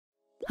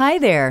Hi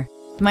there,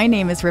 my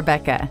name is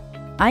Rebecca.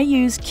 I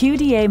use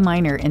QDA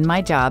Miner in my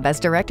job as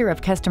Director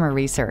of Customer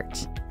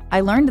Research.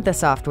 I learned the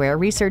software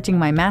researching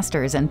my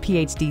master's and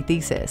PhD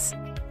thesis.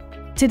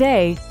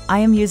 Today, I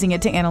am using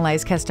it to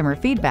analyze customer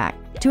feedback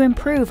to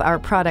improve our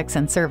products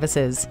and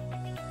services.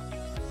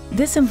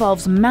 This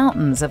involves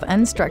mountains of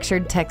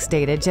unstructured text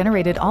data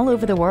generated all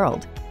over the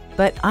world,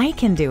 but I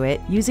can do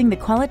it using the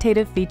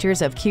qualitative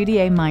features of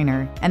QDA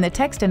Miner and the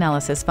text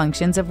analysis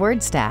functions of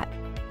WordStat.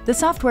 The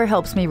software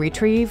helps me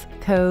retrieve,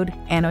 code,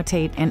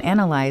 annotate, and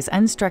analyze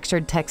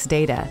unstructured text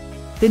data.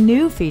 The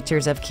new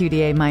features of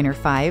QDA Miner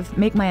 5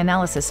 make my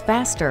analysis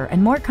faster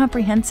and more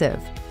comprehensive.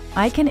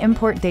 I can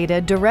import data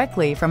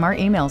directly from our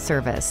email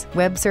service,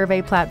 web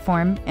survey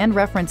platform, and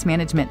reference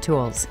management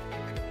tools.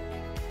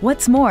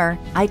 What's more,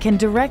 I can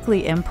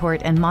directly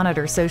import and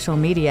monitor social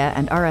media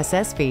and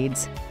RSS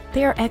feeds.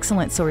 They are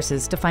excellent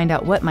sources to find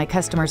out what my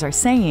customers are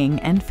saying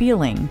and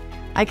feeling.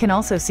 I can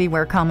also see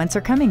where comments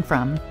are coming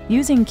from.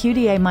 Using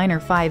QDA Miner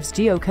 5's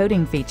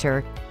geocoding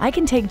feature, I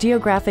can take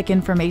geographic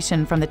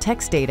information from the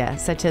text data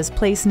such as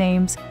place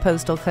names,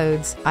 postal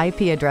codes,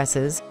 IP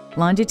addresses,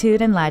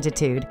 longitude and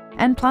latitude,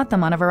 and plot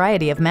them on a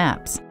variety of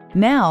maps.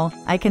 Now,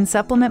 I can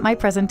supplement my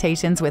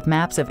presentations with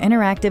maps of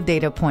interactive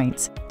data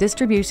points,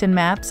 distribution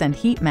maps, and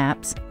heat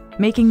maps,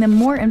 making them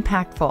more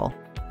impactful.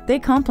 They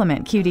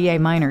complement QDA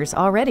Miner's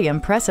already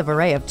impressive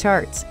array of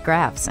charts,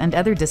 graphs, and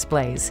other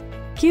displays.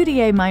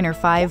 QDA Miner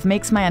 5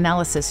 makes my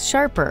analysis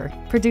sharper,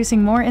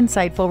 producing more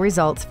insightful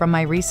results from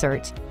my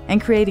research and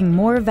creating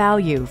more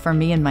value for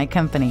me and my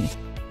company.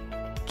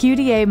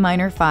 QDA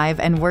Miner 5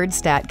 and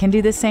WordStat can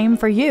do the same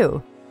for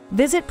you.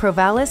 Visit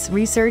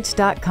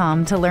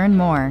ProvalisResearch.com to learn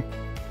more.